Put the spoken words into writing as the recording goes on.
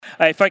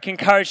If I can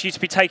encourage you to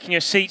be taking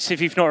your seats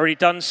if you've not already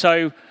done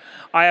so,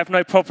 I have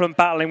no problem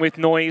battling with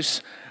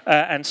noise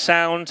and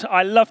sound.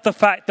 I love the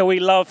fact that we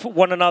love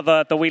one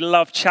another, that we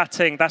love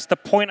chatting. That's the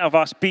point of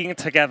us being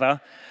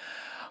together.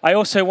 I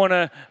also want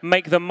to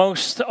make the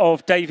most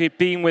of David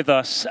being with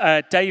us.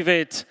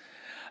 David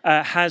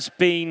has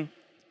been,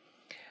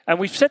 and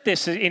we've said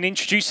this in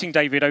introducing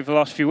David over the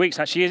last few weeks,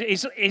 actually,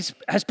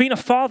 has been a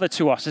father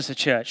to us as a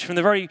church. From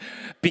the very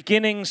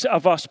beginnings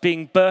of us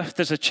being birthed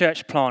as a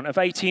church plant, of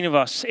 18 of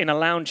us in a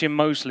lounge in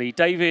Moseley,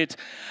 David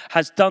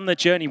has done the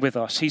journey with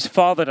us. He's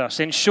fathered us,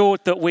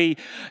 ensured that we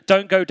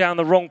don't go down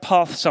the wrong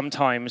path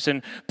sometimes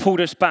and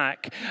pulled us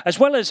back, as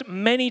well as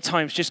many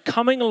times just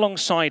coming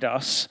alongside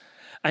us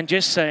and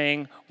just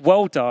saying,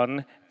 well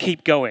done,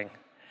 keep going.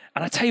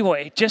 And I tell you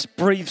what, it just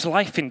breathes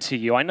life into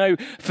you. I know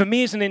for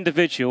me as an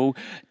individual,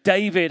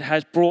 David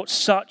has brought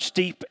such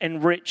deep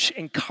and rich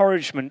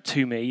encouragement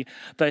to me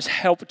that has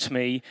helped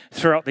me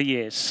throughout the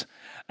years.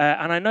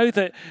 And I know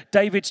that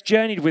David's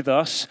journeyed with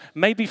us,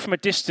 maybe from a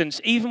distance,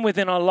 even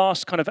within our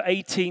last kind of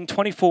 18,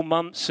 24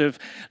 months of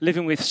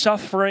living with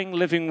suffering,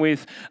 living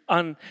with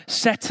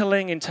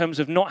unsettling in terms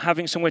of not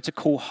having somewhere to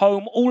call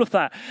home, all of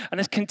that. And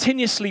has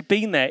continuously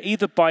been there,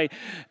 either by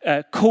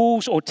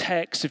calls or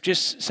texts of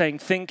just saying,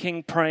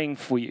 thinking, praying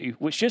for you,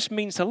 which just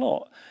means a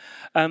lot.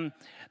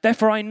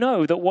 Therefore, I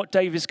know that what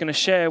David's going to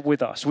share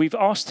with us, we've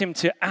asked him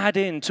to add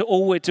in to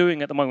all we're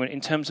doing at the moment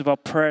in terms of our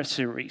prayer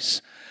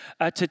series,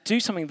 to do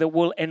something that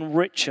will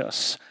enrich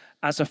us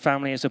as a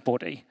family, as a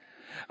body.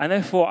 And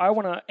therefore, I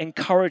want to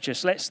encourage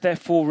us. Let's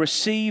therefore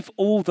receive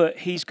all that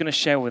he's going to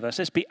share with us.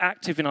 Let's be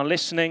active in our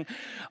listening.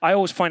 I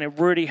always find it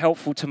really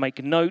helpful to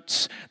make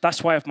notes.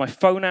 That's why I have my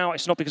phone out.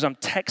 It's not because I'm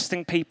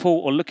texting people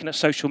or looking at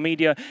social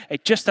media.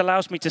 It just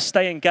allows me to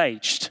stay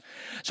engaged.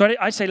 So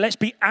I say let's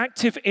be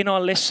active in our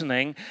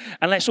listening,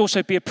 and let's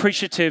also be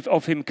appreciative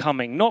of him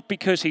coming. Not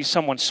because he's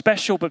someone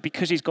special, but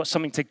because he's got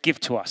something to give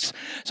to us.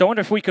 So I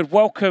wonder if we could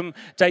welcome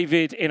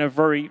David in a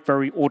very,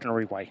 very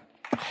ordinary way.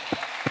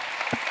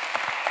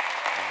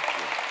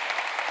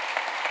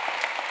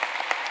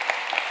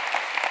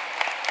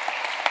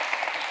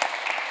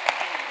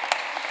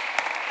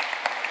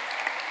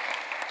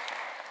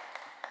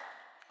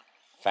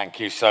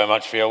 Thank you so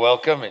much for your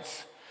welcome.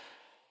 It's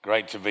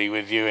great to be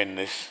with you in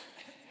this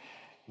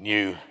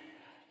new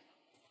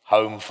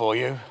home for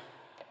you.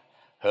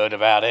 Heard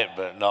about it,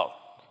 but not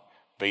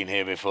been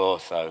here before,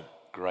 so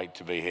great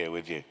to be here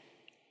with you.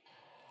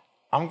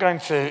 I'm going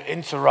to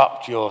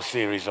interrupt your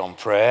series on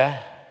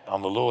prayer,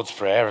 on the Lord's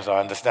Prayer, as I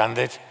understand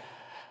it,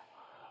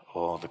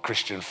 or the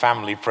Christian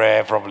family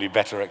prayer, probably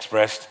better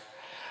expressed,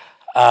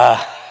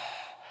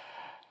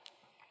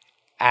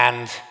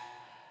 and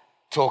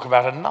talk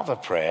about another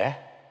prayer,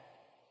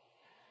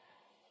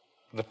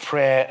 the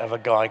prayer of a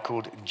guy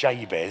called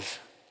Jabez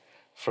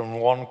from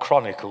 1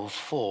 Chronicles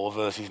 4,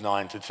 verses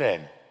 9 to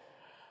 10.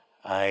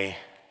 A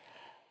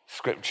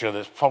scripture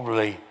that's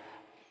probably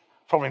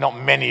not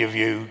many of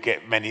you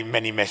get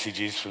many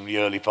messages from the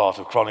early part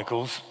of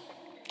Chronicles.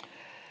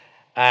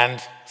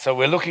 And so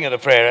we're looking at the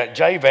prayer.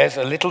 Jabez,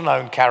 a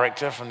little-known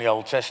character from the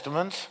Old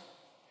Testament.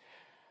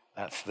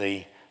 That's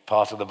the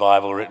part of the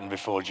Bible written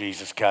before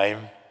Jesus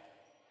came.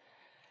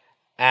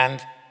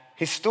 And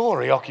his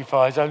story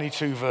occupies only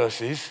 2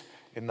 verses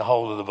in the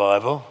whole of the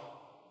Bible.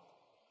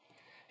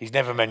 He's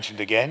never mentioned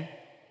again.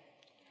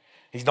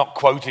 He's not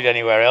quoted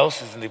anywhere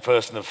else as the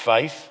person of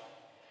faith.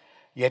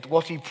 Yet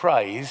what he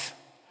prays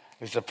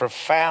is a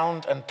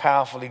profound and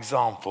powerful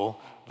example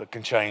that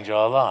can change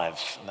our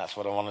lives. And that's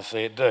what I want to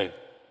see it do.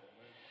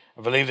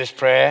 I believe this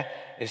prayer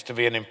is to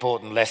be an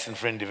important lesson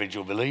for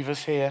individual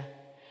believers here,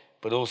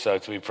 but also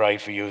to be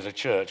prayed for you as a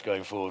church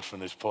going forward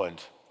from this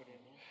point.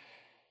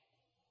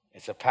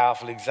 It's a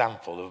powerful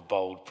example of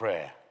bold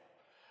prayer.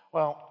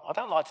 Well, I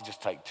don't like to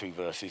just take 2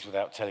 verses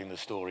without telling the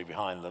story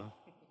behind them,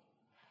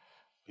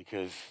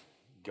 because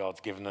God's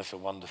given us a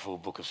wonderful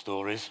book of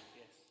stories.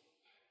 Yes.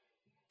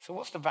 So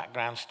what's the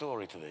background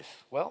story to this?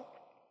 Well,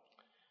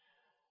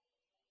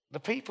 the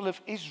people of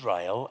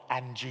Israel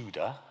and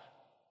Judah,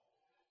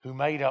 who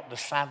made up the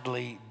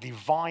sadly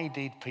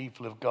divided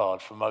people of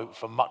God for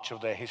much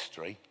of their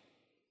history,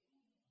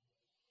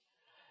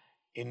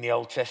 in the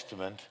Old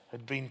Testament,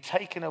 had been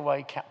taken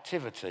away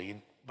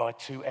captivity by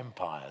 2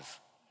 empires.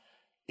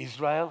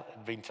 Israel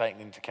had been taken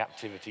into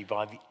captivity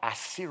by the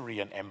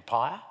Assyrian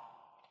Empire,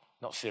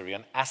 not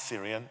Syrian,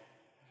 Assyrian.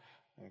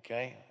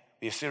 Okay,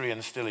 the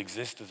Assyrians still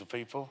exist as a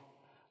people.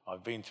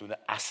 I've been to an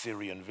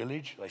Assyrian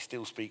village. They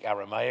still speak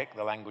Aramaic,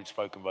 the language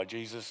spoken by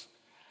Jesus.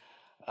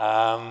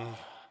 But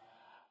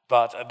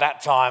at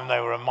that time,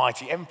 they were a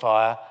mighty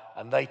empire,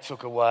 and they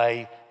took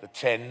away the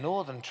 10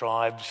 northern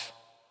tribes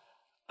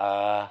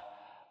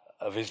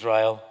of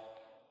Israel,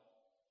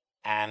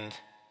 and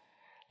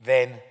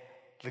then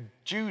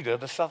Judah,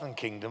 the southern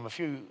kingdom, a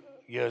few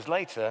years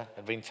later,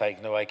 had been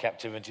taken away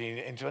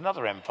captivity into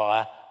another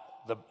empire,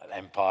 the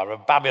empire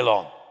of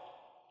Babylon.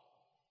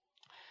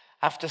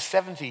 After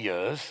 70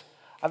 years,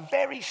 a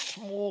very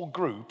small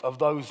group of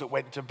those that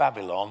went to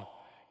Babylon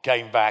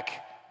came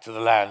back to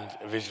the land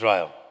of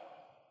Israel.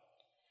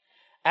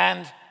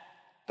 And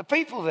the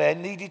people there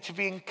needed to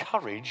be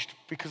encouraged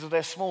because of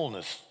their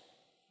smallness.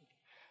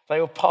 They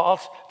were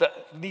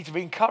need to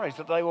be encouraged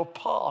that they were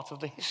part of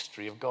the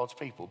history of God's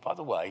people. By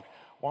the way,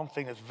 one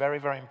thing that's very,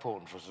 very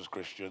important for us as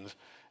Christians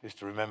is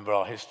to remember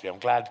our history. I'm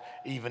glad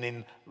even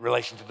in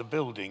relation to the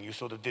building, you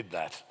sort of did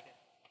that.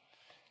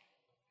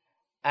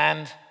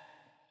 And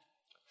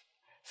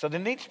so they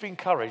need to be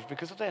encouraged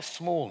because of their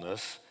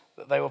smallness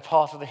that they were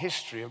part of the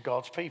history of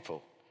God's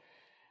people.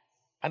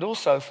 And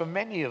also, for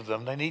many of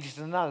them, they needed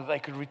to know that they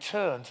could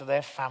return to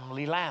their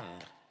family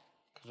land.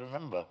 Because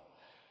remember,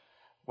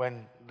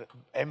 when the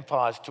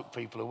empires took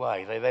people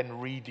away, they then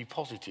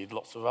redeposited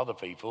lots of other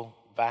people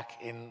back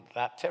in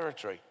that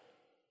territory.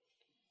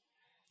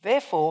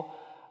 Therefore,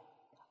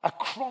 a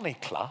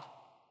chronicler,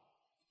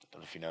 I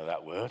don't know if you know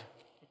that word,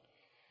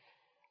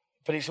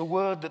 but it's a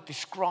word that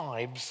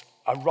describes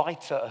a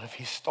writer of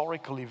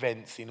historical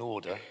events in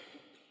order,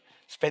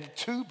 spent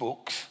 2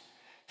 books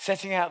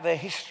setting out their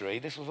history.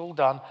 This was all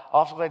done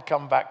after they'd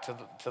come back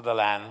to the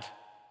land,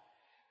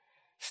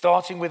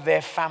 starting with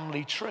their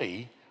family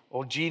tree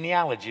or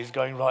genealogies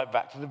going right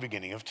back to the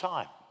beginning of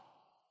time.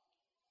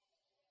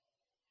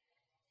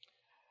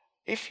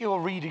 If you're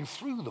reading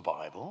through the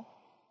Bible,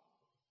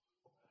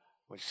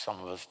 which some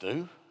of us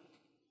do,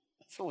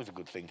 it's always a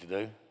good thing to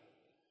do,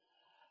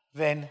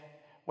 then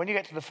when you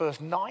get to the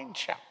first 9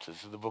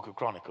 chapters of the book of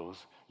Chronicles,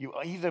 you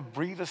either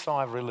breathe a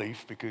sigh of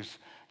relief because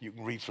you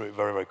can read through it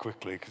very, very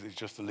quickly because it's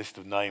just a list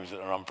of names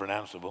that are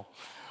unpronounceable,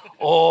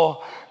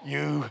 or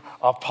you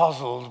are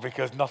puzzled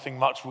because nothing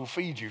much will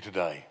feed you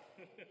today.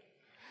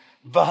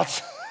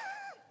 But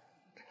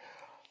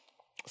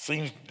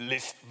seems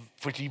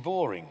pretty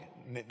boring.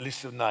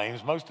 List of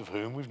names, most of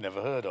whom we've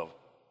never heard of.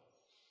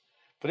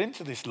 But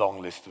into this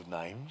long list of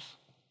names,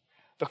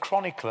 the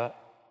chronicler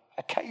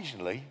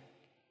occasionally,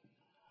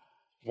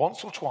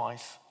 once or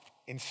twice,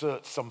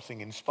 inserts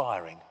something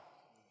inspiring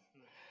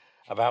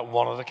about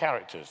one of the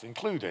characters,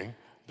 including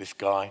this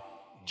guy,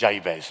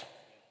 Jabez.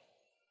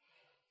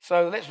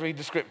 So let's read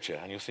the scripture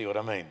and you'll see what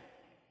I mean.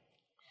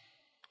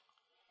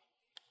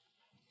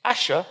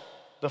 Asher,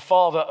 the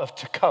father of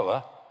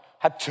Tekoa,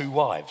 had 2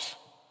 wives,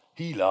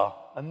 Helah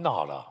and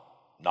Nara.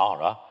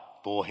 Nara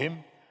bore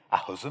him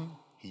Ahuzam,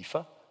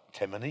 Hepher,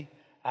 Temeni,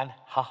 and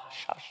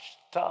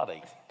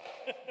Hashashtari.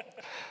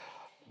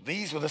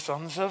 These were the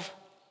sons of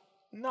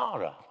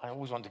Nara. I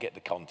always want to get the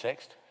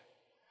context.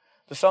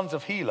 The sons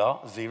of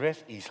Helah,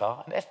 Zereth,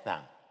 Ishar, and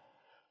Ethnan.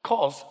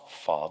 Koz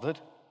fathered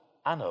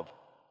Anub,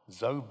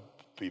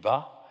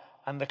 Zobibah,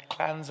 and the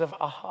clans of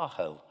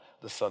Ahahel,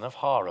 the son of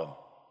Haram.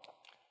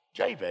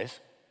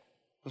 Jabez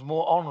was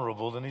more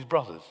honorable than his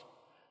brothers,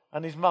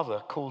 and his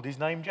mother called his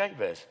name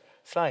Jabez,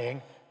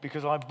 saying,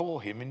 because I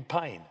bore him in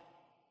pain.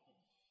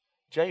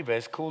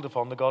 Jabez called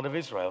upon the God of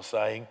Israel,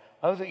 saying,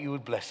 oh, that you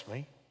would bless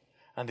me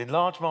and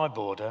enlarge my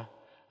border,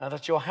 and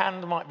that your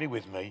hand might be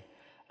with me,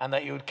 and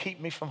that you would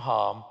keep me from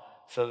harm,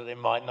 so that it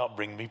might not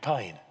bring me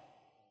pain.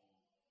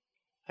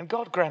 And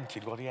God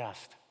granted what he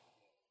asked.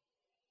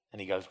 And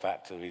he goes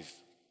back to his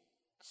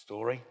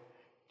story.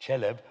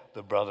 Cheleb,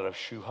 the brother of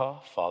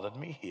Shuhah, fathered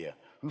Mehir,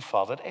 who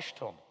fathered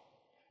Eshton.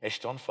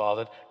 Eshton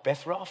fathered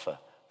Bethrapha,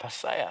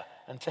 Paseah,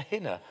 and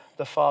Tehinnah,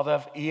 the father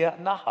of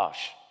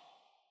Nahash.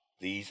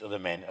 These are the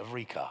men of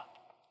Rekah.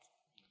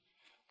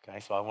 Okay,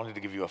 so I wanted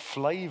to give you a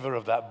flavor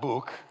of that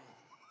book,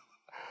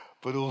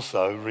 but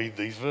also read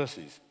these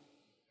verses.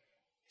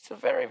 It's a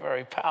very,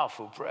 very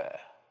powerful prayer.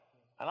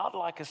 And I'd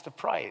like us to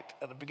pray it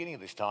at the beginning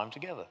of this time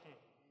together.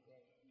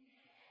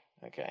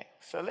 Okay,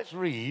 so let's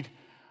read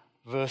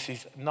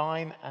verses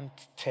 9 and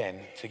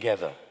 10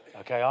 together.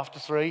 Okay, after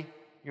 3,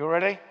 you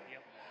ready?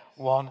 Yep.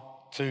 1,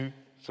 2,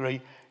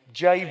 3.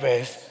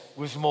 Jabez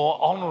was more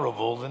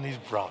honorable than his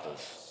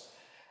brothers,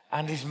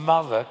 and his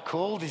mother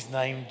called his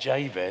name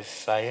Jabez,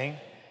 saying,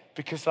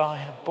 because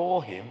I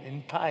bore him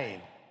in pain.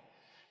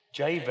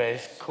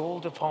 Jabez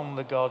called upon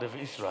the God of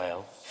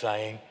Israel,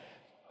 saying,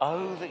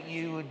 oh, that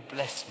you would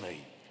bless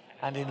me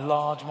and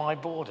enlarge my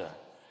border,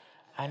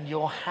 and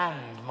your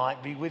hand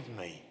might be with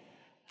me,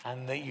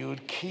 and that you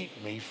would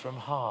keep me from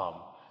harm,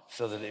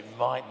 so that it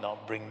might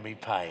not bring me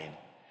pain.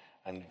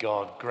 And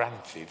God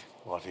granted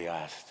what he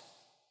asked.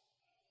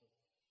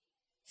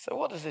 So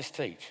what does this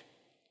teach?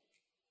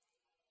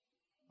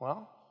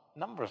 Well, a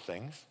number of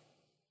things.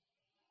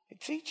 It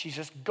teaches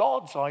us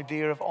God's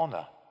idea of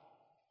honor,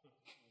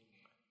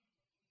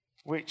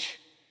 which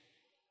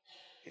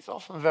is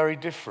often very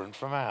different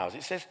from ours.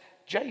 It says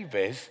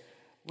Jabez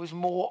was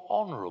more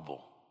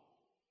honorable.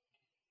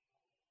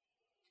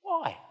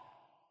 Why?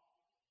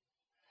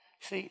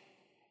 See,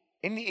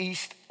 in the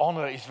East,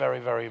 honor is very,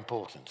 very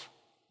important.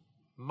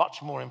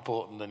 Much more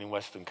important than in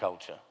Western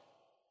culture.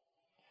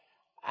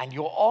 And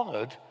you're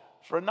honored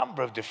for a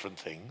number of different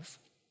things.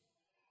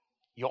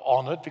 You're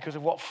honored because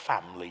of what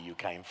family you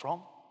came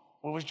from.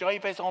 Well, was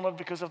Jabez honored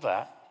because of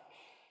that?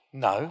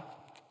 No,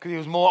 because he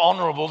was more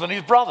honorable than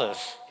his brothers,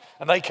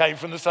 and they came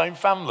from the same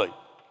family.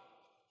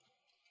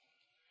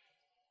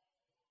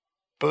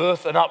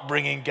 Birth and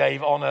upbringing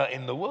gave honor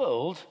in the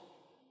world,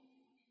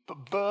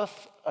 but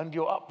birth and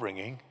your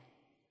upbringing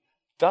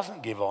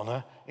doesn't give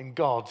honor in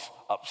God's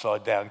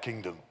upside down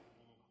kingdom.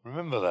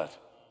 Remember that.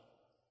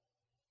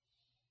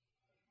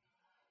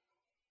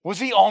 Was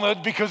he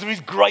honored because of his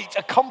great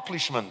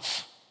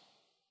accomplishments?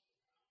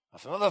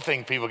 That's another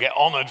thing people get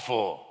honored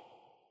for.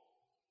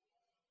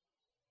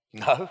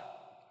 No,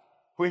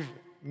 we've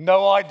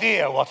no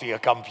idea what he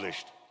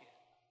accomplished.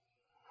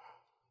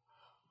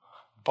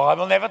 The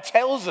Bible never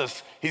tells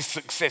us his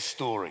success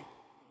story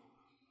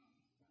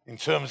in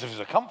terms of his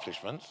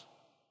accomplishments.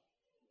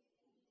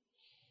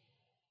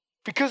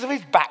 Because of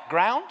his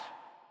background?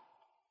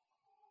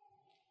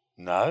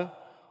 No.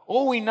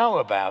 All we know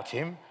about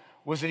him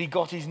was that he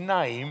got his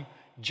name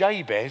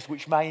Jabez,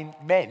 which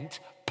meant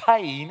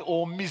pain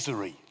or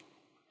misery.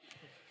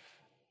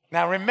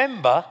 Now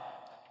remember,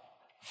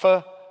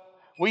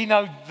 we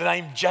know the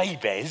name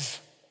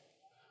Jabez,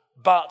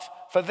 but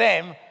for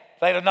them,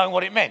 they'd have known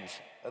what it meant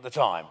at the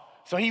time.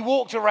 So he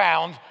walked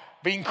around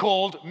being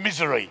called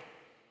misery.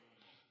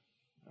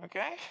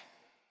 Okay?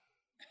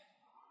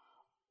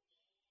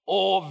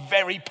 Or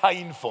very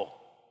painful.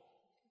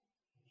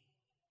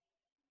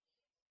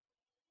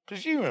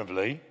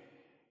 Presumably,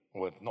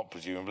 well, not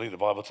presumably, the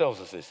Bible tells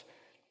us this,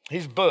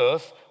 his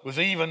birth was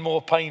even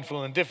more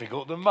painful and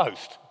difficult than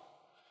most.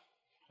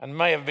 And it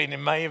may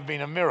have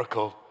been a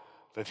miracle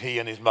that he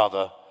and his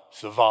mother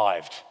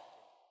survived.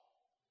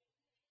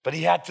 But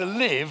he had to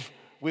live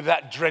with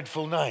that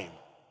dreadful name.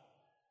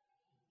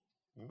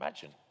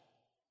 Imagine.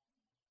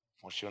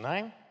 What's your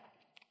name?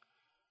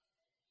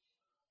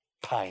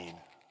 Pain.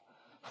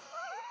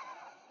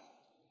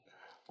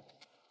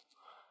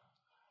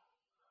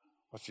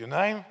 What's your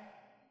name?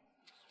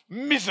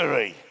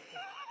 Misery.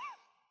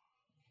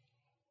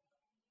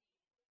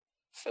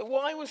 So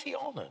why was he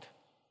honored?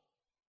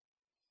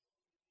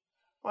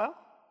 Well,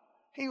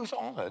 he was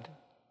honored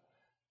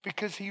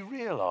because he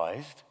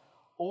realized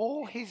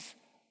all his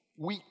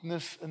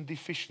weakness and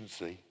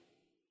deficiency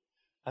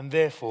and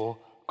therefore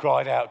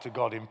cried out to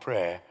God in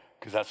prayer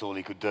because that's all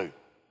he could do.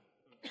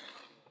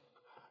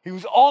 He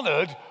was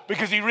honored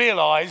because he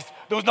realized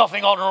there was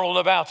nothing honorable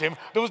about him.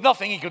 There was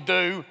nothing he could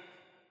do.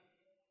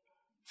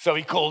 So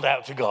he called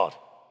out to God.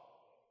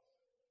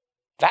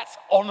 That's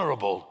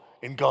honorable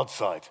in God's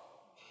sight.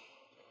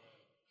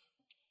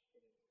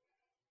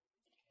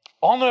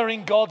 Honor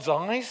in God's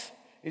eyes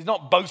is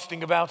not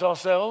boasting about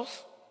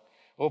ourselves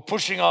or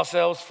pushing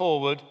ourselves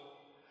forward,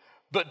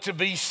 but to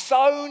be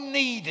so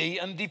needy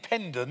and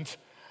dependent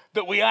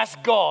that we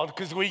ask God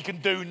because we can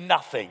do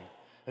nothing.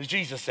 As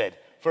Jesus said,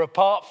 for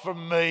apart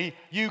from me,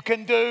 you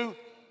can do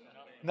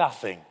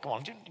nothing. Come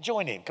on,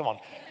 join in, come on.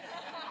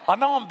 I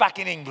know I'm back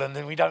in England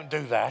and we don't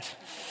do that,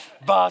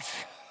 but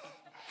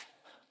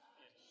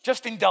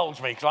just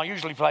indulge me because I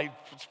usually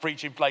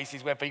preach in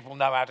places where people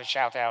know how to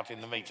shout out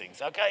in the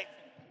meetings, okay?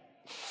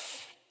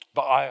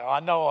 But I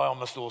know I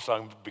must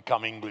also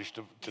become English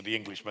to the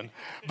Englishman,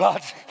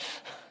 but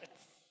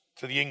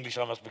to the English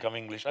I must become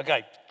English.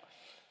 Okay.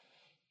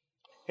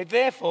 It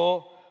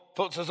therefore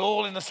puts us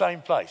all in the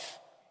same place.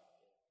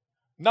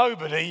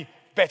 Nobody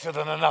better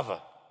than another.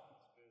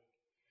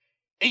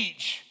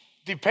 Each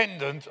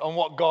dependent on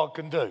what God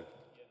can do.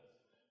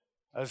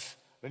 As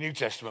the New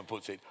Testament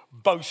puts it,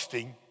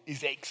 boasting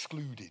is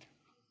excluded.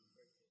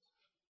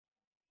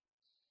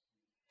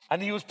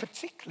 And he was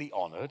particularly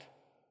honored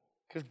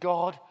because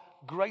God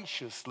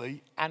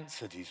graciously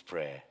answered his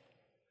prayer.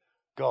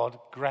 God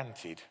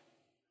granted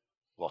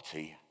what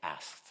he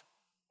asked,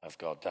 as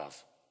God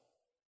does.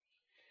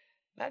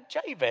 Now,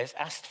 Jabez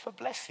asked for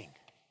blessing.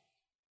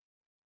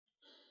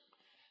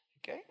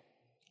 Okay?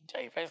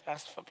 Jabez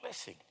asked for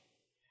blessing.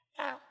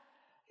 Now,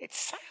 it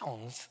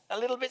sounds a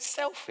little bit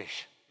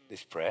selfish,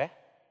 this prayer.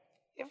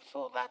 You ever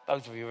thought that?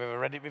 Those of you who've ever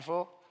read it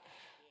before?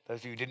 Those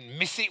of you who didn't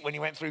miss it when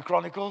you went through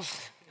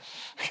Chronicles?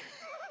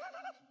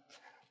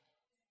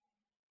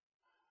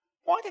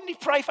 Why didn't he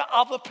pray for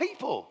other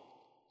people?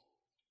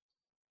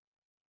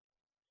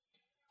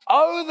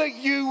 Oh, that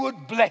you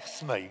would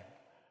bless me.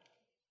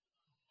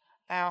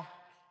 Now,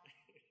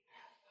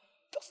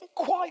 it doesn't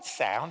quite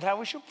sound how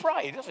we should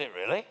pray, does it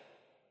really?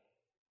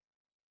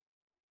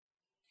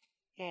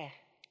 Yeah.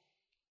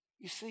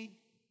 You see,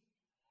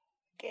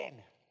 again,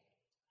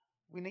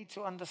 we need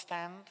to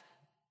understand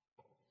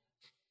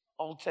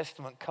Old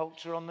Testament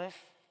culture on this.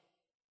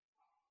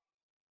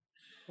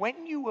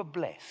 When you were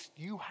blessed,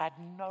 you had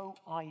no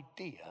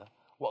idea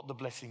what the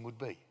blessing would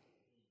be.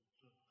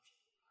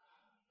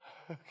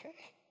 Okay?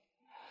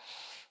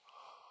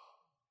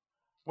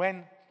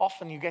 When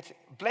often you get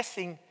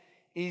blessing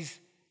is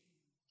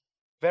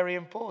very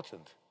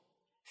important.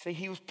 See,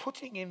 he was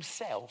putting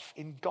himself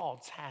in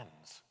God's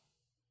hands.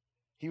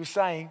 He was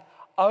saying,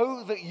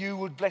 oh, that you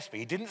would bless me.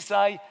 He didn't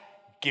say,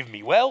 give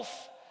me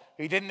wealth.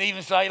 He didn't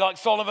even say, like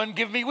Solomon,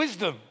 give me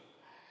wisdom.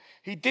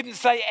 He didn't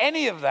say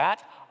any of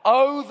that.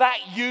 Oh, that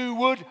you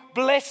would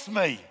bless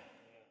me.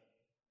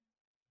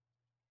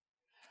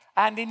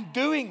 And in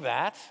doing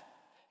that,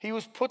 he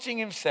was putting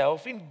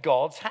himself in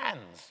God's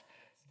hands,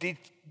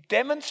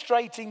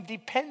 demonstrating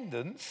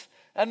dependence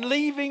and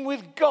leaving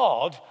with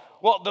God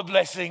what the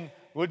blessing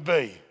would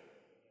be.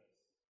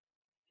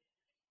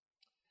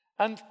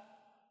 And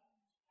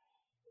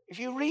If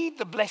you read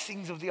the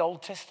blessings of the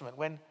Old Testament,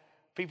 when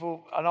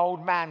an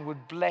old man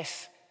would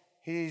bless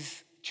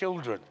his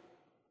children,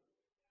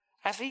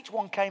 as each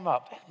one came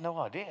up, they had no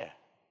idea.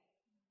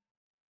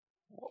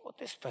 What would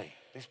this be,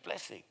 this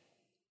blessing?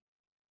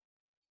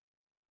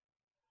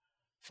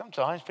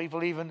 Sometimes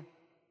people even,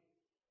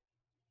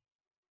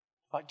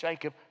 like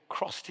Jacob,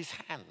 crossed his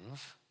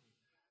hands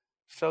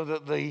so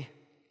that the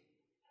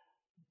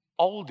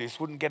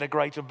oldest wouldn't get a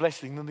greater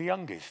blessing than the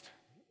youngest.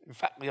 In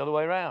fact, the other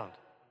way around.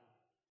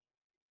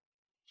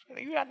 So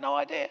you had no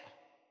idea.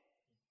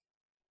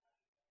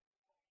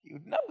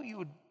 You'd know you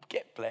would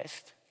get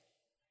blessed.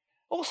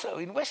 Also,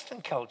 in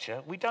Western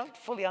culture, we don't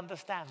fully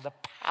understand the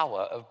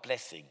power of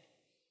blessing.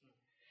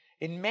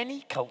 In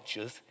many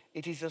cultures,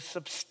 it is a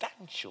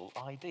substantial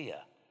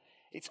idea.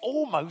 It's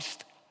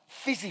almost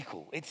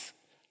physical. It's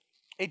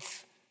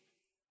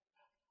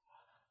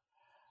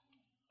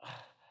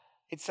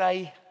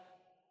a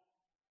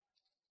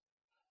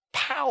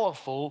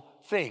powerful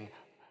thing.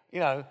 You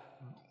know,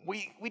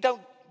 we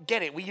don't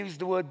get it. We use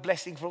the word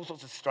blessing for all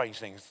sorts of strange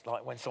things,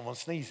 like when someone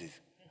sneezes.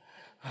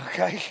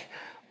 Okay?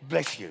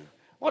 Bless you.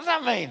 What does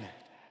that mean?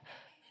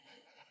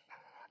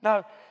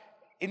 No,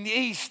 in the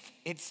East,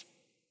 it's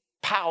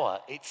power,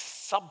 it's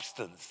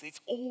substance. It's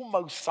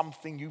almost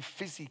something you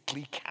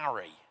physically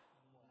carry.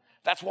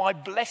 That's why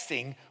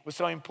blessing was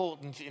so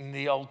important in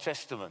the Old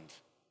Testament.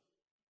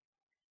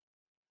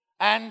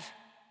 And,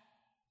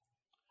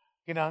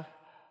 you know,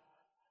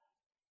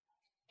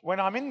 when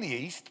I'm in the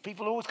East,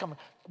 people always come,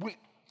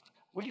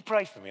 will you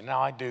pray for me?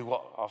 Now I do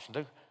what I often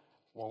do.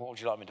 Well, what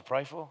would you like me to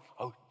pray for?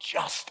 Oh,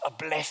 just a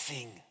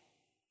blessing.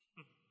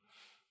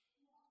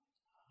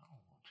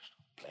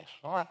 Bless.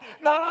 All right.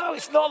 No,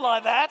 it's not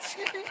like that.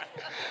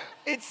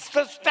 It's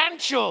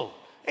substantial.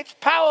 It's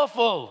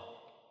powerful.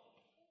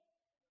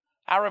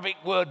 Arabic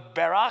word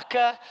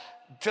baraka,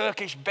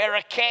 Turkish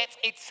bereket.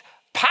 It's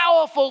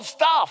powerful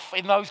stuff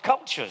in those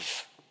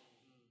cultures.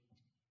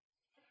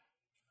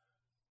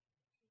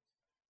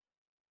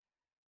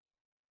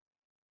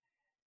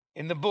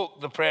 In the book,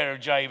 The Prayer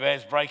of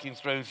Jabez, Breaking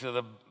Through to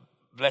the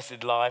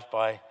Blessed Life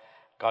by a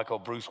guy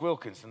called Bruce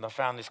Wilkinson, I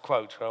found this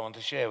quote I want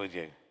to share with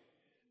you.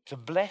 To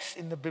bless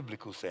in the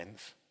biblical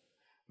sense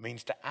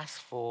means to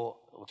ask for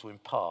or to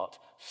impart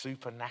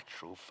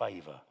supernatural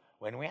favor.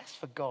 When we ask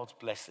for God's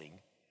blessing,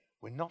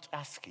 we're not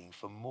asking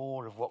for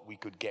more of what we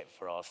could get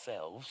for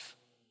ourselves.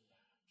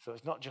 So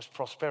it's not just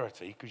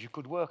prosperity, because you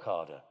could work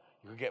harder.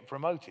 You could get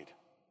promoted.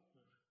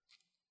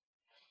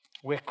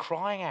 We're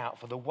crying out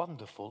for the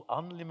wonderful,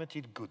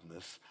 unlimited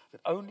goodness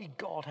that only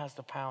God has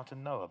the power to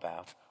know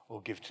about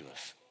or give to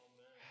us.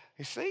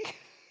 You see?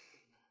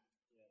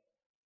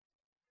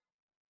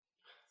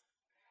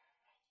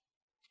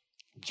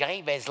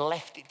 Jabez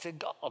left it to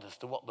God as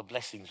to what the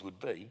blessings would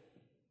be.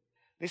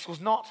 This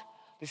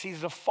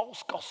is a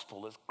false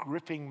gospel that's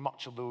gripping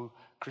much of the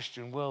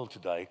Christian world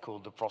today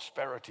called the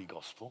prosperity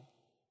gospel.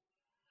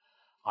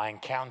 I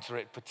encounter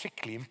it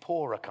particularly in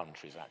poorer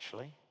countries,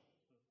 actually,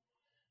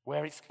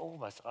 where it's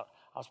almost, I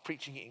was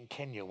preaching in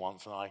Kenya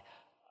once, and I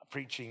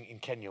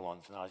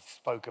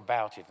spoke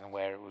about it and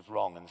where it was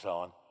wrong and so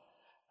on.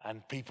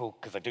 And people,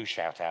 because I do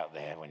shout out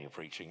there when you're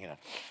preaching, you know,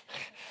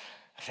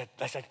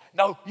 they said,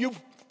 no,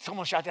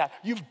 someone shouted out,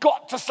 you've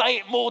got to say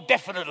it more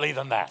definitely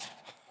than that.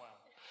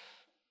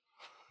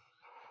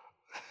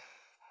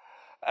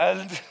 Wow.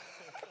 And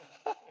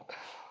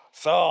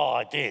so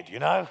I did, you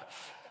know,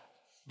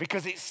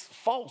 because it's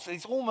false.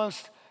 It's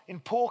almost, in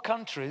poor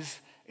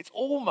countries, it's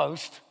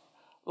almost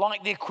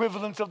like the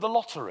equivalent of the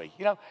lottery.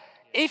 You know,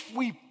 if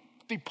we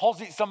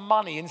deposit some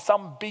money in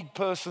some big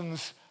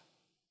person's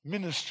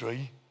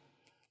ministry,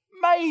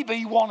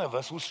 maybe one of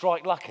us will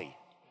strike lucky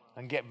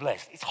and get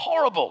blessed. It's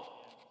horrible.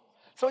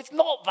 So it's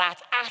not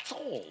that at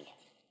all.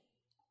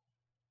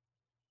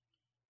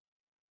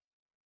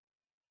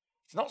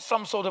 It's not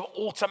some sort of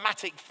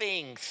automatic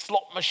thing,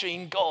 slot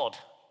machine God.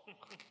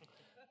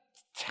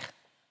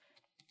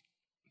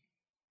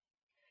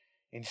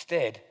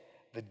 Instead,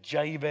 the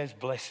Jabez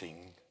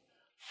blessing,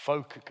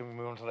 can we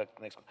move on to the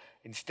next one?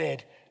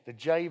 Instead, the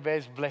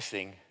Jabez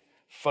blessing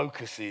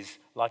focuses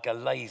like a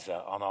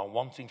laser on our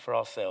wanting for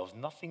ourselves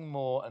nothing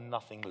more and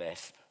nothing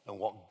less than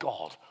what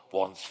God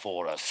wants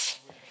for us.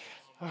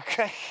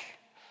 Okay?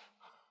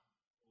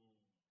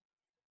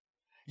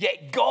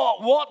 Yet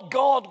what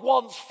God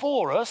wants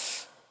for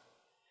us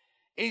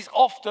is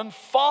often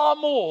far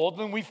more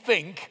than we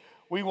think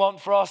we want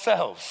for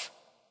ourselves.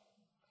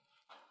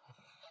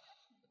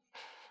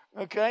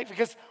 Okay?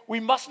 Because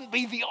we mustn't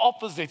be the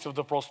opposite of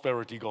the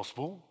prosperity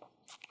gospel,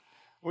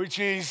 which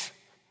is,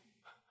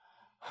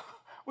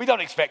 we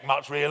don't expect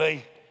much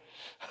really.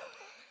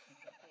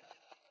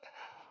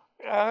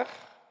 Yeah.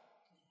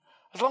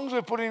 As long as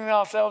we're putting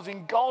ourselves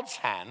in God's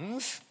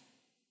hands,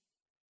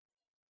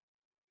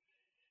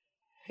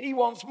 He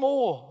wants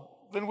more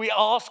than we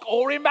ask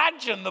or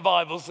imagine, the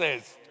Bible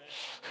says.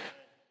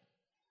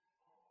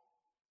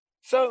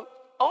 So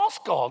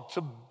ask God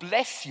to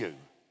bless you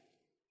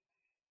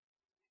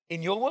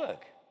in your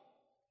work.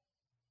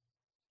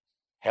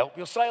 Help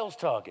your sales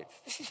targets.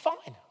 This is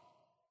fine.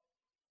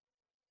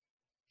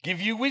 Give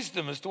you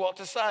wisdom as to what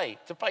to say,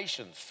 to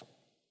patience,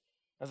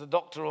 as a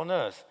doctor or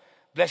nurse.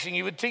 Blessing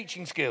you with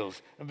teaching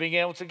skills and being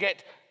able to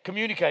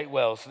communicate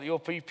well so that your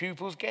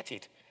pupils get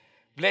it.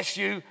 Bless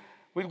you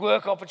with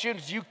work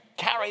opportunities. You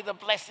carry the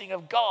blessing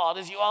of God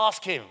as you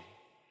ask him.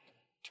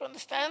 Do you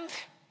understand?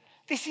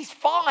 This is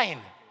fine.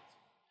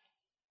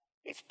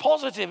 It's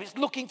positive. It's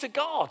looking to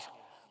God.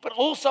 But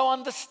also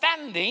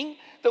understanding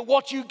that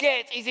what you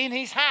get is in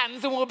his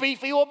hands and will be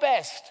for your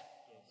best.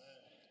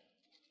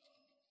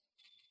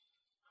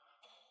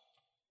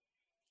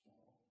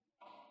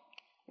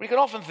 We can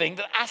often think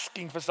that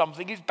asking for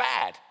something is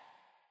bad.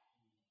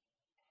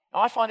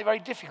 Now, I find it very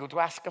difficult to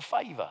ask a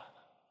favour.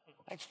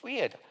 It's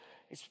weird.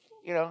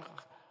 I'm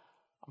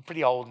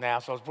pretty old now,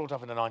 so I was brought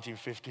up in the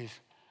 1950s.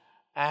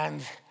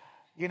 And,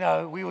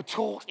 we were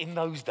taught in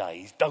those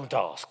days, don't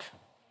ask.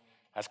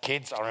 As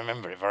kids, I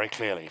remember it very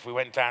clearly. If we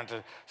went down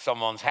to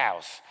someone's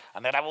house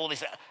and they'd have all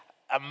this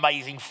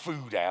amazing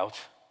food out,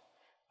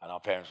 and our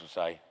parents would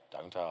say,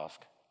 don't ask.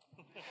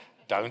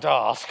 Don't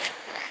ask.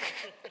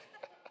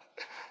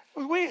 It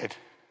was weird.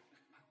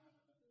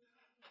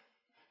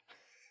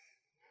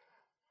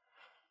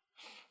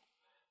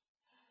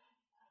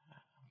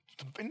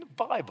 In the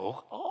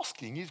Bible,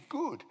 asking is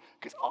good,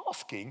 because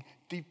asking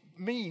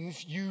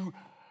means you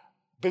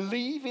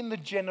believe in the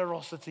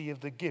generosity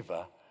of the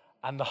giver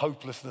and the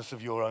hopelessness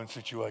of your own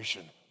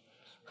situation.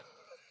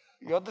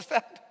 You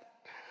understand?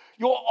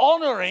 You're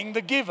honouring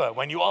the giver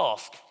when you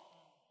ask.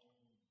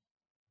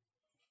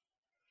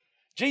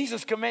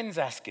 Jesus commends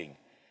asking.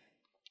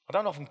 I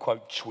don't often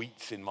quote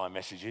tweets in my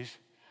messages,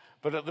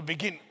 but at the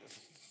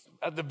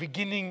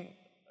beginning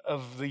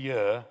of the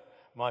year,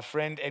 my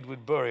friend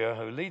Edward Burrier,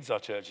 who leads our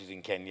churches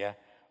in Kenya,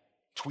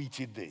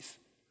 tweeted this.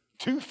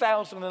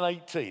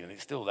 2018, and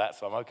it's still that,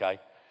 so I'm okay.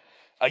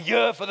 A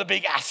year for the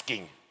big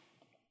asking.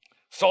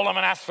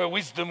 Solomon asked for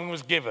wisdom and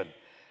was given.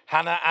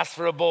 Hannah asked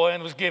for a boy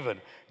and was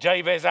given.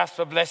 Jabez asked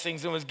for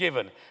blessings and was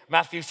given.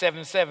 Matthew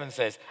 7:7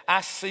 says,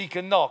 ask, seek,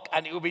 and knock,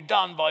 and it will be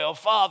done by your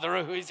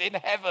Father who is in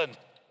heaven.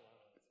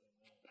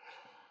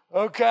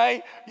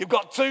 Okay? You've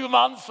got 2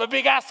 months for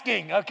big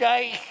asking,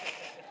 okay?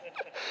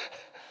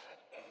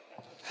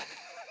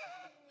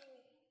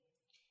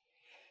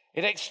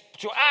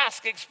 To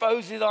ask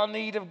exposes our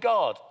need of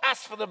God.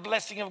 Ask for the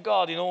blessing of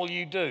God in all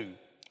you do.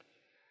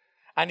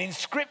 And in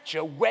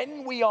Scripture,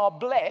 when we are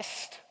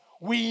blessed,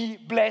 we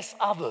bless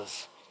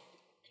others.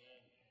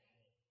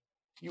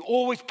 You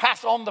always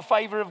pass on the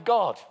favor of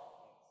God.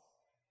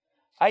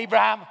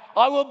 Abraham,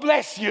 I will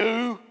bless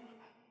you,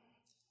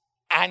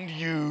 and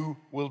you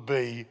will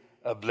be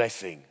a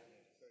blessing.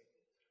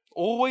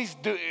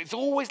 It's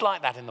always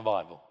like that in the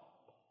Bible.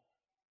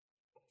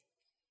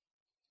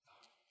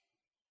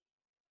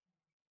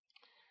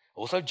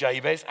 Also,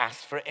 Jabez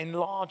asked for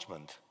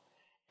enlargement.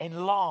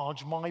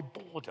 Enlarge my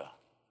border.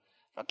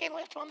 Again,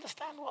 we have to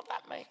understand what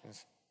that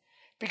means.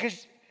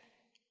 Because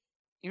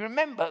you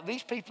remember,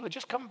 these people had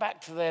just come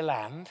back to their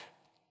land,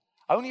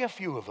 only a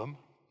few of them,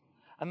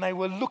 and they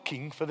were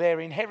looking for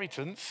their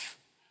inheritance,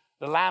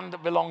 the land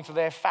that belonged to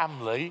their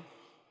family,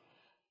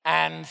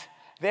 and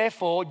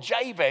therefore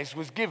Jabez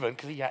was given,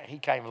 because he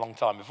came a long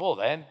time before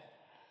then,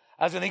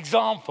 as an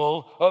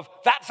example of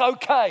that's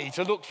okay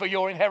to look for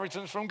your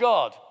inheritance from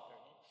God.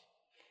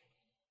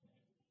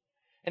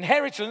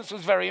 Inheritance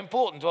was very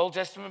important to Old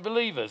Testament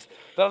believers.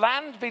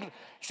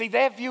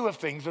 Their view of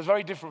things was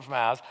very different from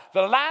ours.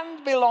 The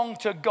land belonged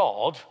to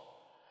God,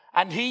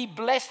 and he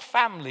blessed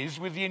families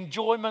with the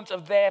enjoyment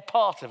of their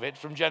part of it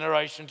from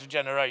generation to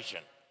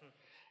generation.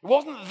 It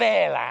wasn't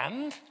their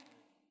land.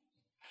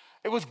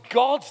 It was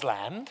God's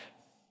land.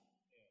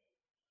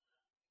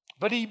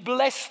 But he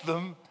blessed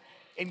them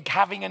in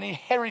having an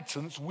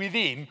inheritance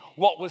within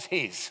what was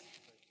his.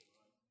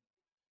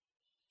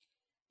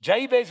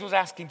 Jabez was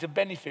asking to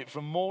benefit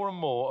from more and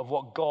more of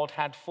what God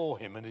had for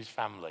him and his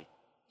family.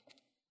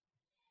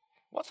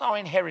 What's our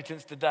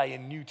inheritance today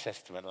in New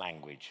Testament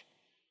language?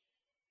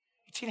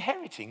 It's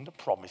inheriting the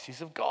promises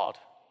of God.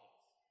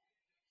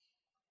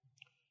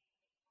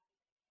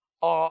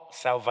 Our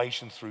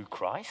salvation through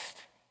Christ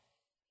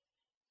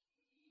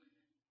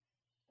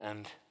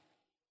and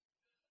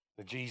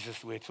the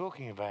Jesus we're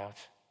talking about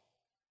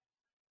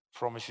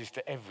promises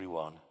to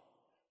everyone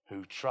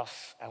who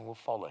trusts and will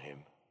follow him.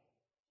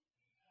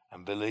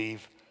 And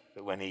believe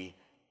that when he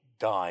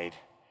died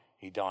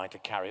to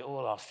carry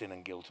all our sin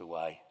and guilt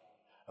away.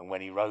 And when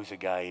he rose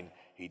again,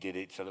 he did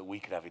it so that we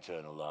could have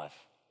eternal life.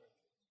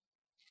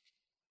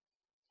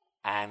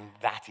 And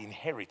that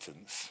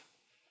inheritance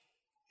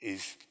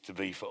is to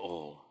be for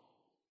all.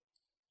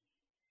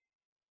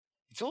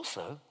 It's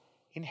also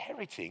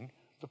inheriting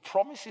the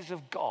promises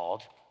of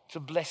God to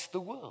bless the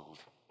world.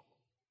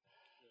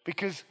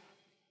 Because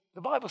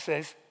the Bible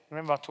says,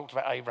 remember I talked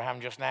about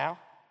Abraham just now?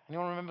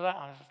 Anyone remember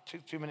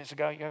that? 2 minutes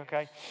ago? You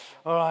okay?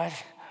 All right.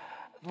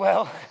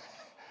 Well,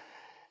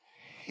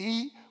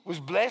 he was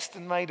blessed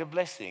and made a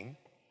blessing,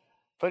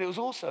 but it was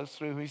also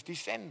through his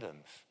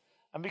descendants.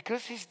 And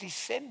because his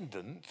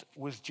descendant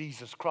was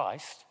Jesus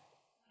Christ,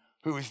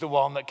 who is the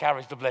one that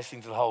carries the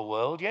blessing to the whole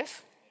world,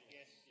 yes?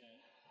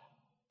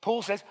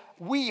 Paul says,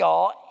 we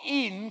are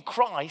in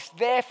Christ,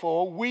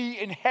 therefore we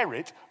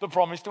inherit the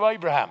promise to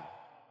Abraham.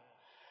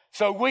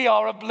 So we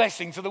are a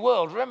blessing to the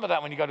world. Remember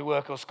that when you go to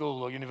work or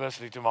school or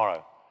university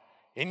tomorrow.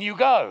 In you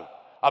go,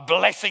 a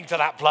blessing to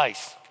that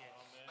place.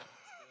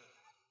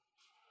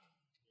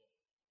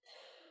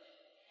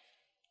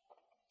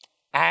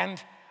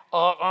 And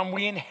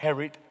we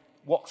inherit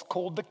what's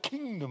called the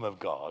kingdom of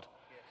God,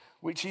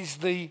 which is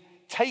the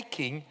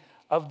taking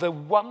of the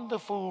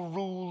wonderful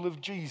rule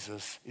of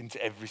Jesus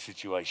into every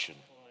situation.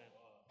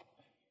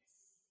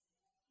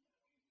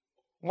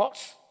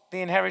 What's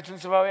the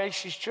inheritance of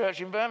Oasis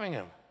Church in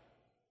Birmingham?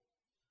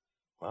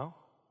 Well,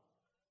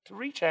 to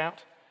reach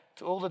out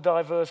to all the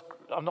diverse...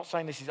 I'm not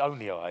saying this is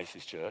only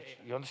Oasis Church,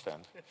 you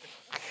understand?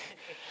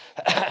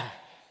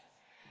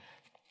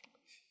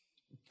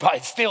 But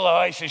it's still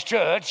Oasis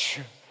Church.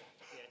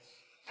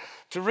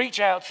 To reach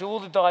out to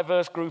all the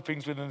diverse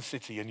groupings within the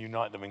city and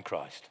unite them in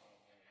Christ.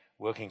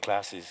 Working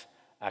classes,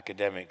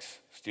 academics,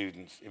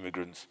 students,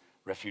 immigrants,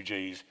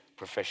 refugees,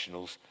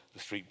 professionals, the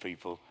street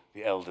people,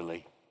 the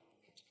elderly,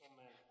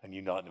 and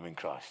unite them in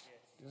Christ.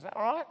 Is that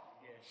all right?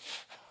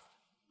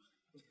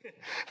 Yes.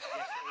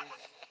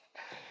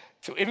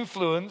 To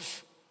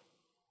influence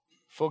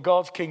for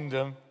God's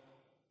kingdom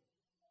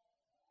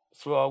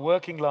through our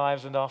working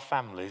lives and our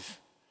families,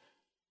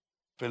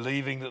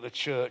 believing that the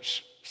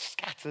church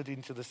scattered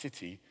into the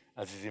city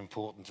as is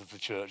important as the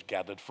church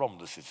gathered from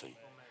the city.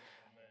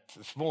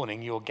 This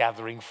morning, you're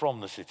gathering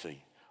from the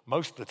city.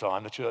 Most of the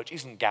time, the church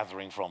isn't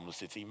gathering from the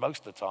city.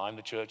 Most of the time,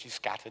 the church is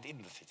scattered in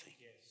the city.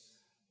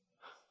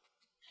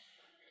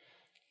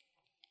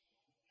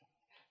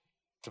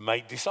 To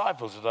make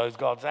disciples of those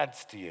God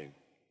adds to you.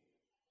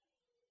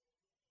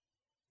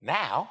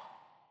 Now,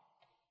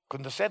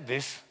 couldn't have said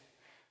this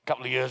a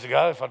couple of years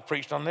ago if I'd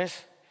preached on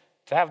this,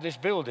 to have this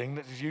building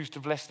that is used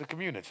to bless the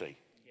community.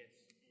 Yes.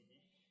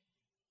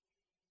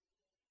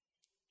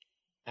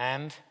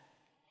 And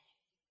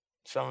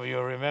some of you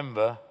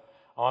remember,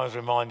 I was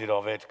reminded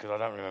of it because I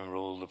don't remember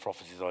all the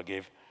prophecies I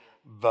give,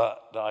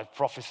 but that I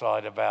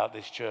prophesied about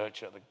this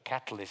church at the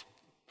Catalyst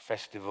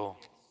Festival,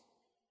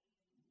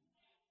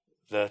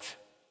 that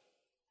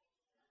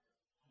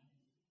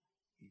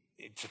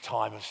it's a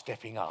time of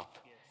stepping up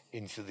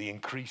into the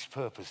increased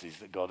purposes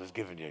that God has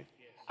given you.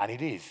 And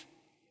it is.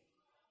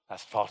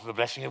 That's part of the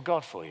blessing of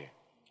God for you.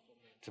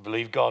 To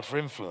believe God for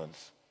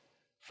influence,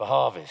 for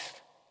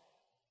harvest,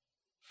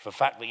 for the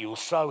fact that you will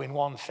sow in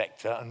one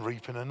sector and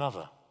reap in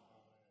another.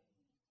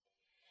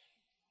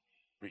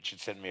 Richard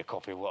sent me a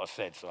copy of what I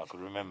said so I could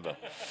remember.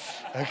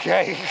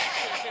 Okay.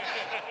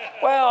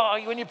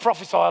 Well, when you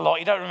prophesy a lot,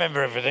 you don't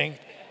remember everything.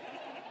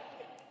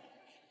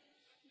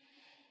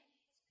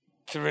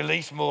 To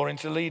release more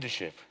into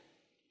leadership.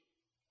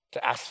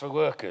 To ask for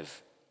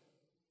workers.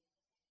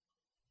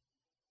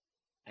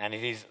 And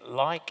it is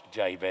like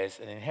Jabez,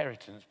 an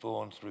inheritance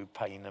born through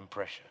pain and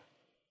pressure,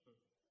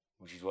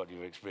 which is what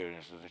you've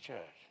experienced as a church.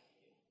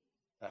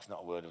 That's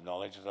not a word of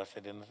knowledge, as I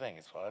said in the thing.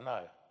 It's what I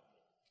know.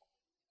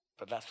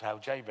 But that's how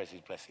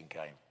Jabez's blessing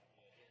came,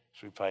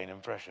 through pain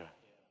and pressure.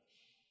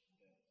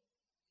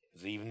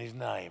 It's even his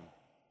name.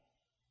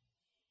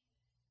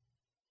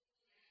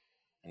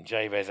 And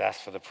Jabez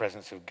asked for the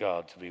presence of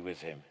God to be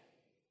with him.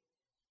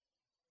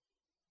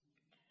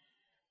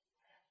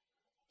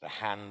 The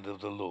hand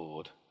of the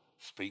Lord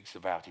speaks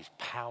about his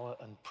power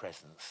and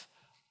presence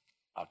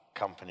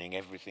accompanying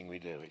everything we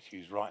do. It's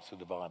used right through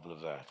the Bible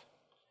of that.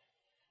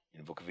 In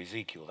the book of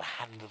Ezekiel, the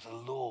hand of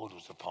the Lord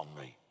was upon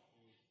me.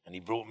 And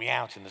he brought me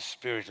out in the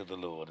spirit of the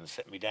Lord and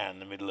set me down in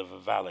the middle of a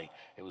valley.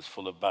 It was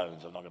full of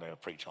bones. I'm not going to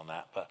preach on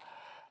that. But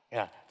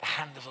the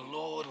hand of the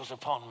Lord was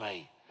upon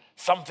me.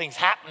 Something's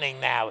happening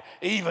now,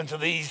 even to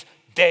these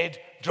dead,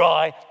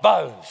 dry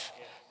bones.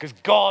 Because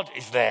God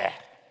is there.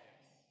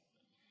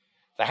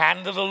 The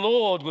hand of the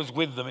Lord was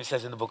with them, it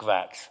says in the book of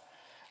Acts.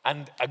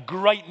 And a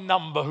great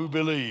number who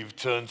believed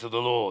turned to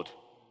the Lord.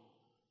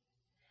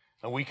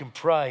 And we can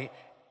pray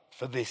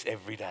for this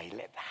every day.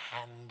 Let the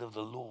hand of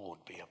the Lord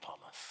be upon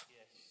us.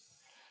 Yes.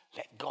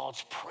 Let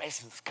God's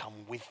presence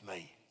come with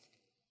me.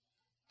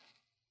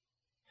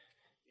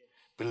 Yes.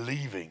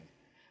 Believing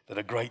that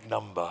a great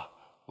number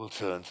will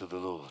turn to the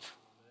Lord. Amen.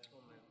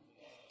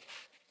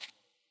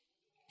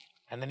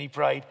 And then he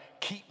prayed,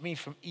 keep me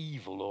from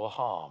evil or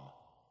harm.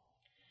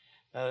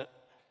 Now,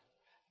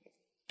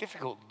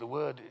 difficult, the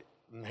word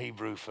in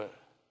Hebrew for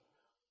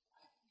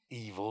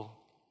evil,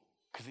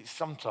 because it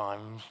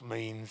sometimes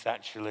means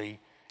actually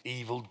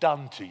evil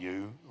done to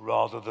you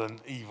rather than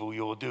evil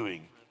you're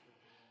doing.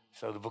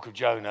 So the book of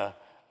Jonah,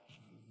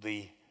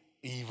 the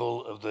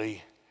evil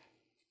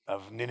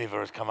of Nineveh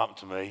has come up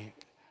to me.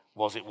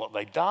 Was it what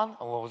they'd done,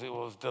 or was it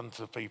what was done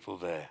to the people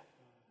there?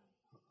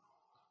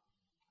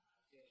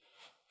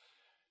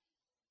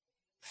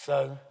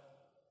 So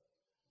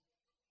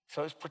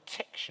it's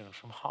protection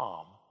from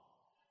harm.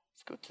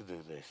 It's good to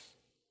do this.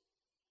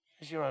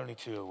 As you're only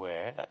too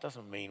aware, that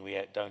doesn't mean we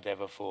don't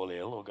ever fall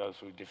ill or go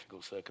through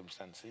difficult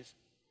circumstances.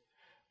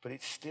 But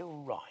it's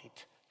still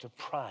right to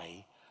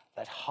pray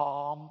that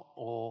harm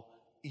or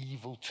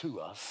evil to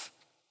us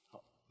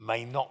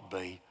may not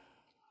be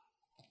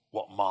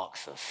what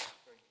marks us.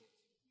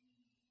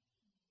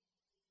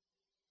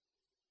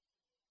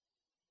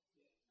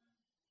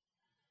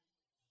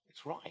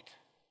 It's right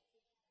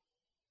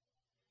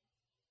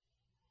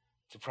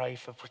to pray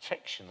for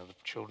protection of the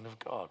children of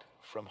God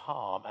from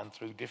harm and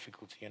through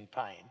difficulty and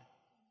pain.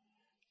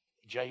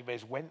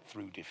 Jabez went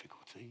through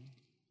difficulty,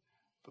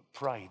 but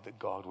prayed that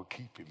God would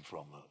keep him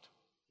from it.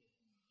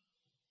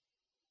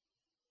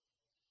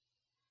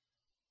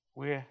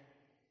 We're,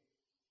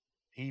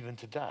 even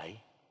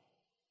today,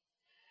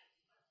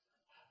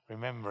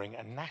 remembering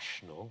a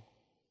national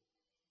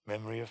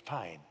memory of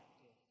pain.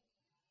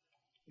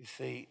 You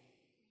see,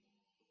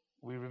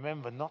 we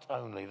remember not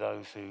only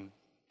those who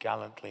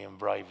gallantly and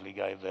bravely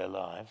gave their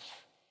lives,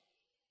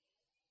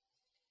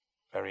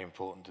 very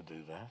important to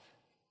do that,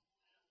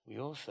 we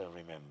also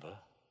remember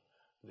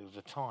there was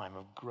a time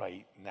of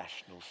great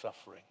national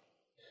suffering.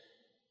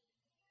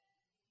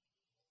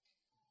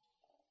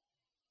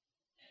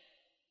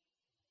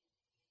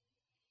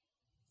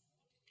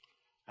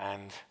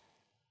 And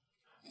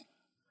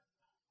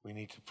we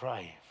need to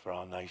pray for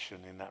our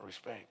nation in that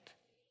respect,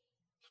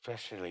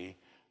 especially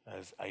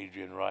as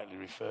Adrian rightly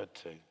referred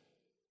to.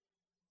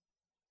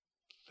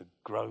 The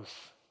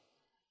growth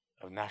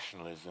of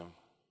nationalism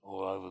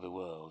all over the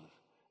world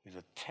is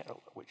a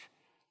terrible, which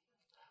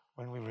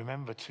when we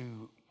remember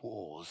two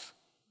world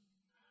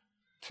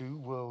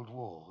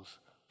wars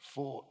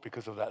fought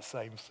because of that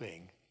same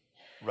thing,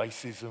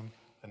 racism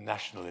and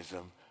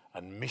nationalism,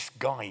 and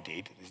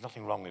misguided, there's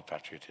nothing wrong with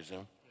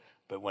patriotism,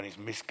 but when it's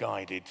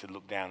misguided to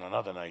look down on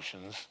other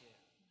nations,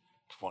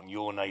 to want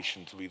your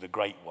nation to be the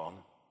great one,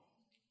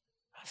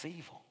 that's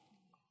evil.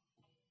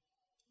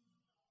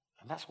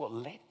 And that's what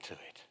led to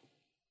it.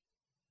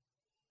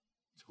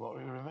 It's what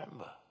we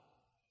remember.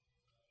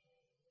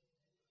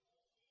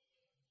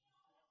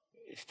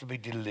 It's to be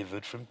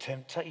delivered from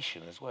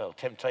temptation as well.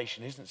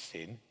 Temptation isn't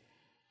sin,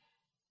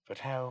 but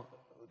how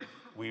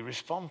we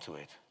respond to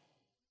it.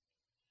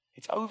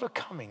 It's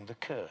overcoming the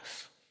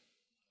curse.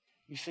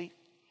 You see,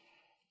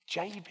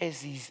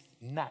 Jabez's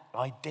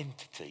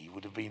identity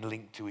would have been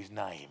linked to his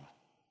name.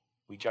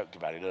 We joked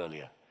about it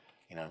earlier,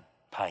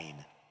 pain,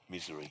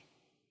 misery.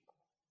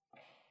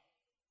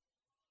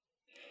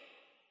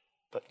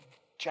 But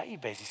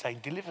Jabez is saying,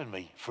 deliver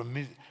me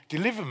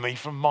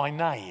from my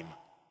name.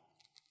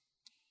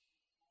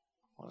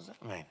 What does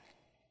that mean?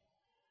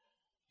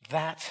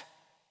 That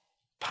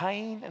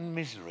pain and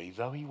misery,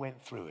 though he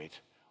went through it,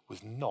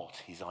 was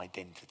not his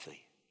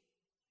identity.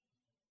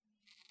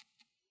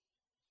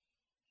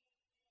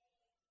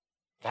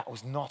 That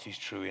was not his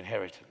true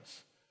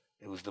inheritance.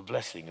 It was the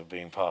blessing of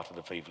being part of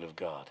the people of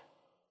God.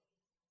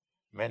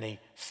 Many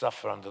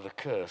suffer under the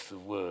curse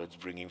of words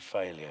bringing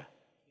failure.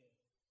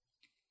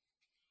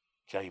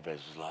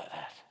 Jabez was like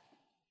that.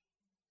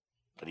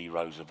 But he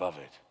rose above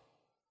it.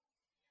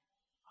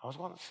 I was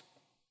once,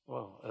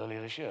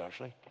 earlier this year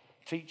actually,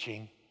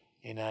 teaching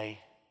I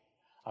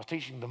was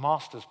teaching the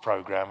master's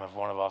program of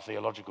one of our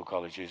theological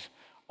colleges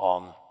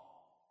on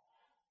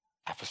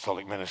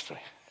apostolic ministry.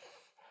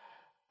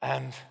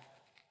 And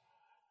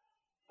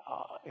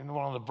in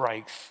one of the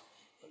breaks,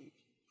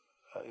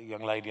 a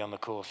young lady on the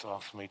course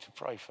asked me to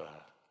pray for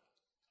her.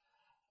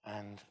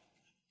 And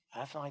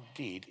as I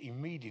did,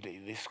 immediately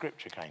this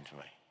scripture came to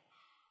me.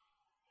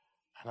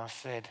 And I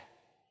said,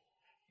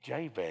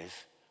 Jabez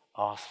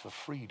asked for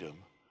freedom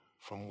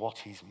from what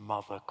his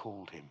mother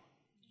called him.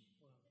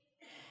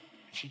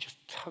 And she just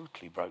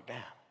totally broke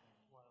down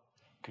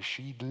because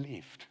she'd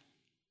lived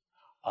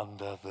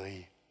under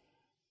the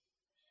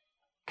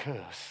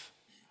curse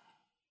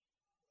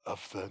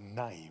of the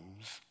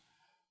names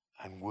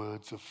and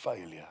words of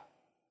failure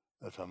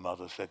that her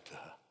mother said to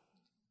her.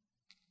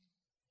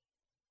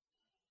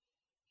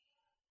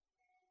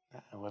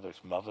 And whether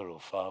it's mother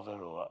or father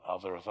or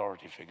other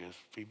authority figures,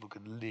 people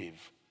could live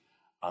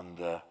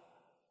under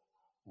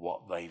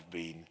what they've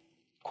been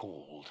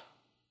called.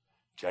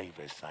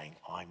 Jabez saying,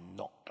 I'm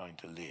not going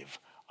to live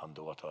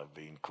under what I've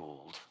been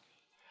called.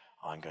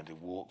 I'm going to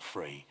walk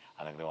free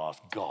and I'm going to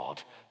ask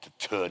God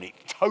to turn it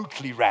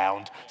totally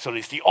round so that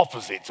it's the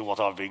opposite to what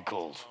I've been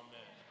called.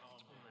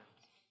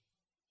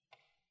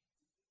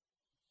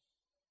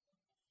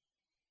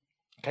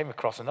 I came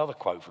across another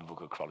quote from the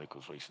Book of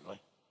Chronicles recently.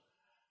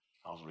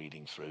 I was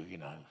reading through,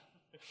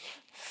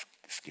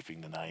 skipping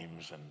the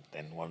names and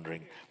then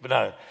wondering. But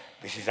no,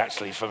 this is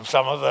actually from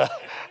some of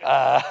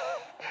the...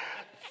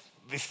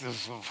 this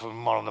is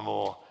from one of the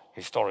more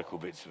historical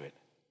bits of it.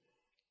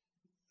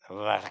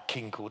 About a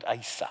king called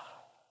Asa.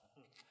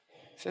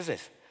 It says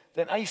this,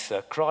 then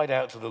Asa cried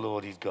out to the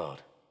Lord his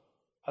God,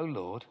 O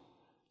Lord,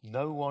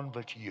 no one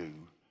but you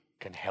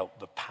can help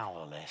the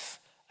powerless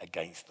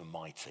against the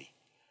mighty.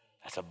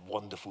 That's a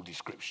wonderful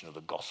description of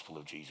the gospel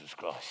of Jesus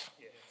Christ.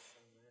 Yes.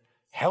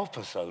 Help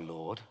us, O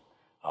Lord,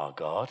 our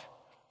God,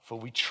 for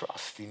we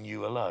trust in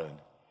you alone.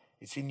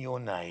 It's in your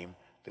name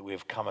that we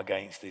have come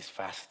against this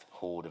vast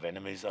horde of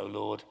enemies, O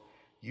Lord.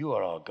 You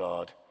are our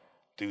God.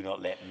 Do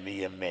not let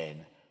mere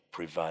men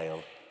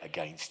prevail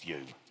against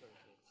you.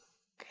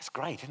 That's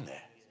great, isn't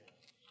it?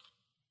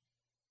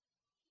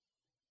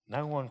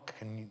 No one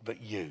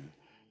but you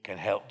can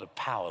help the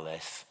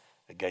powerless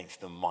against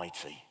the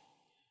mighty.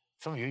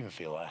 Some of you even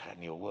feel like that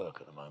in your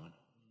work at the moment.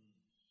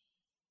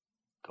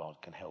 God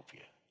can help you.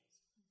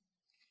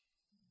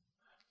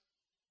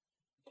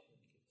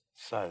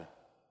 So,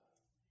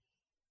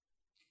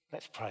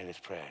 let's pray this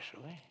prayer,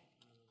 shall we?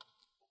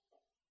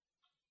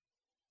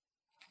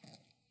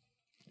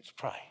 Let's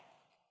pray.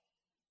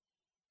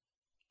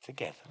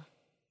 Together.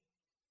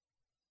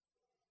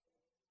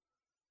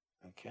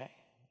 Okay.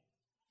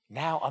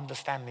 Now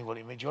understanding what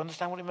it means. Do you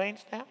understand what it means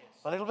now? Yes.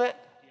 A little bit?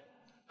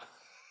 Yep.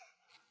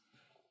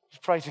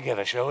 Let's pray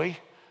together, shall we?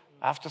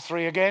 After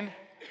 3 again.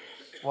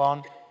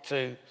 1,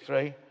 2,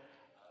 3.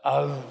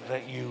 Oh,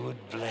 that you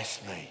would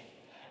bless me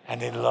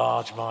and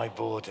enlarge my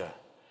border,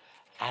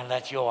 and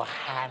that your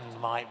hand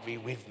might be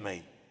with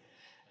me,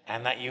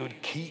 and that you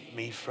would keep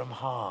me from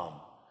harm,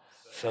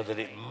 so that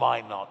it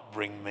might not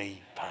bring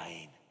me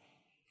pain.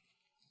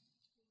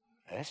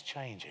 Let's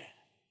change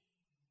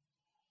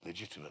it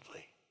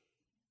legitimately.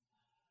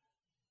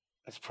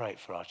 Let's pray it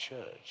for our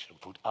church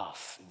and put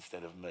us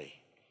instead of me.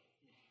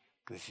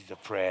 This is a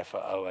prayer for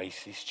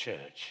Oasis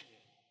Church.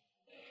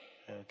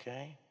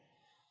 Okay?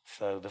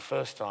 So the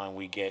first time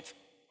we get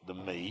the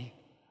me,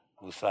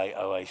 we'll say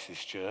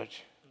Oasis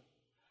Church.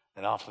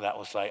 And after that,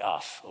 we'll say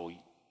us. Or,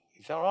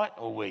 is that right?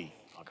 Or we?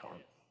 I can't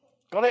remember.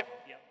 Got it?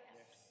 Yep.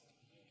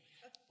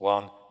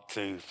 1,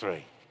 2,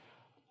 3.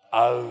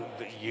 Oh,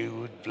 that you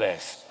would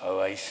bless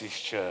Oasis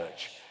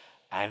Church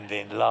and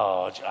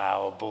enlarge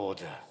our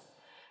border,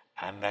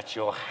 and that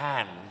your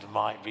hand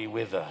might be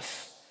with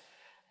us,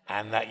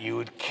 and that you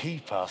would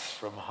keep us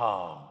from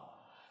harm,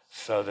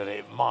 so that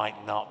it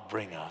might not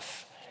bring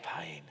us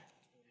pain.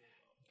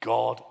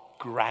 God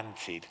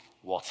granted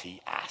what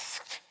he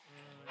asked.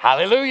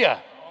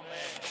 Hallelujah.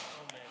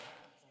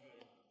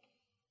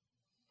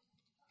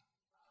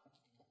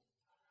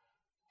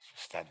 Let's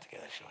just stand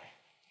together, shall we?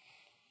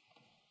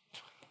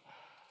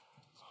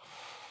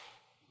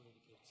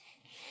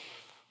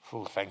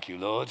 Oh, thank you,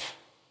 Lord.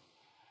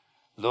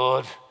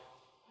 Lord,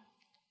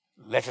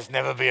 let us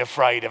never be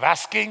afraid of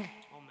asking.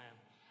 Amen.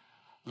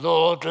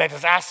 Lord, let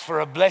us ask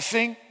for a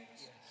blessing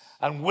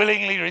and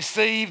willingly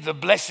receive the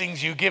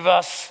blessings you give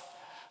us,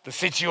 the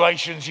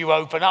situations you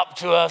open up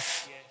to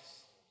us.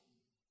 Yes.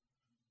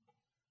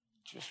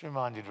 Just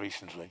reminded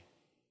recently,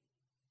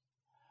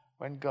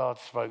 when God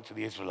spoke to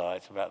the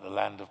Israelites about the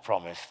land of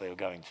promise they were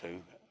going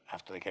to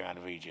after they came out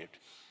of Egypt,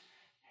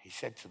 he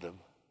said to them,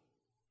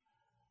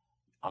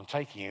 I'm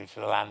taking you to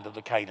the land of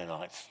the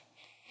Canaanites.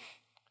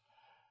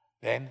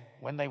 Then,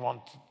 when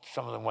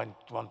some of them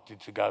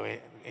wanted to go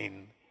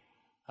in,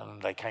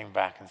 and they came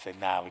back and said,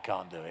 no, we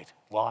can't do it.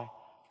 Why?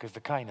 Because the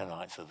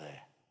Canaanites are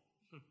there.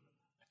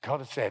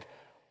 God had said,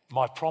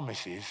 my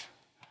promise is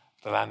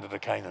the land of the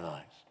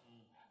Canaanites.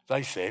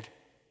 They said,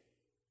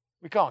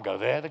 we can't go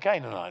there, the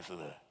Canaanites are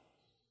there.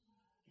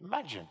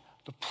 Imagine,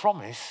 the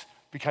promise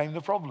became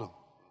the problem.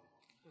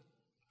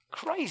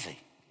 Crazy.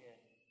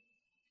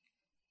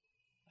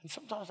 And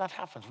sometimes that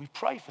happens. We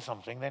pray for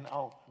something, then,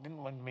 I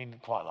didn't mean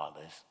it quite like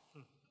this.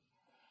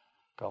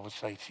 God would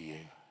say to you,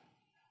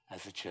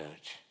 as a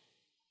church,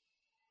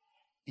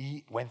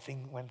 when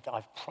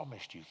I've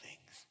promised you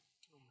things,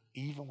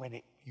 even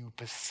when you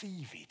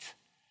perceive it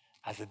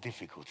as a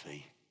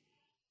difficulty,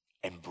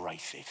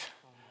 embrace it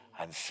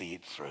and see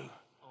it through.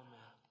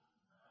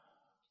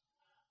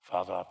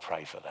 Father, I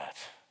pray for that.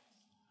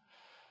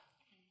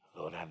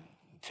 Lord, I hadn't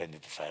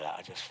intended to say that.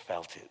 I just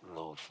felt it,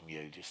 Lord, from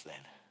you just then.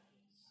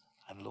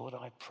 And Lord,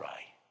 I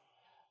pray,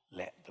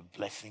 let the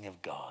blessing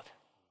of God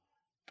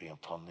be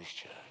upon this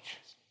church.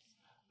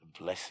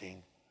 The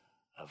blessing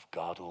of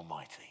God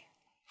Almighty,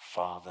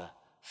 Father,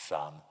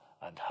 Son,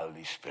 and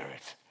Holy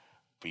Spirit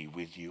be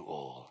with you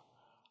all.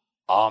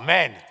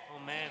 Amen.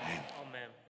 Amen. Amen.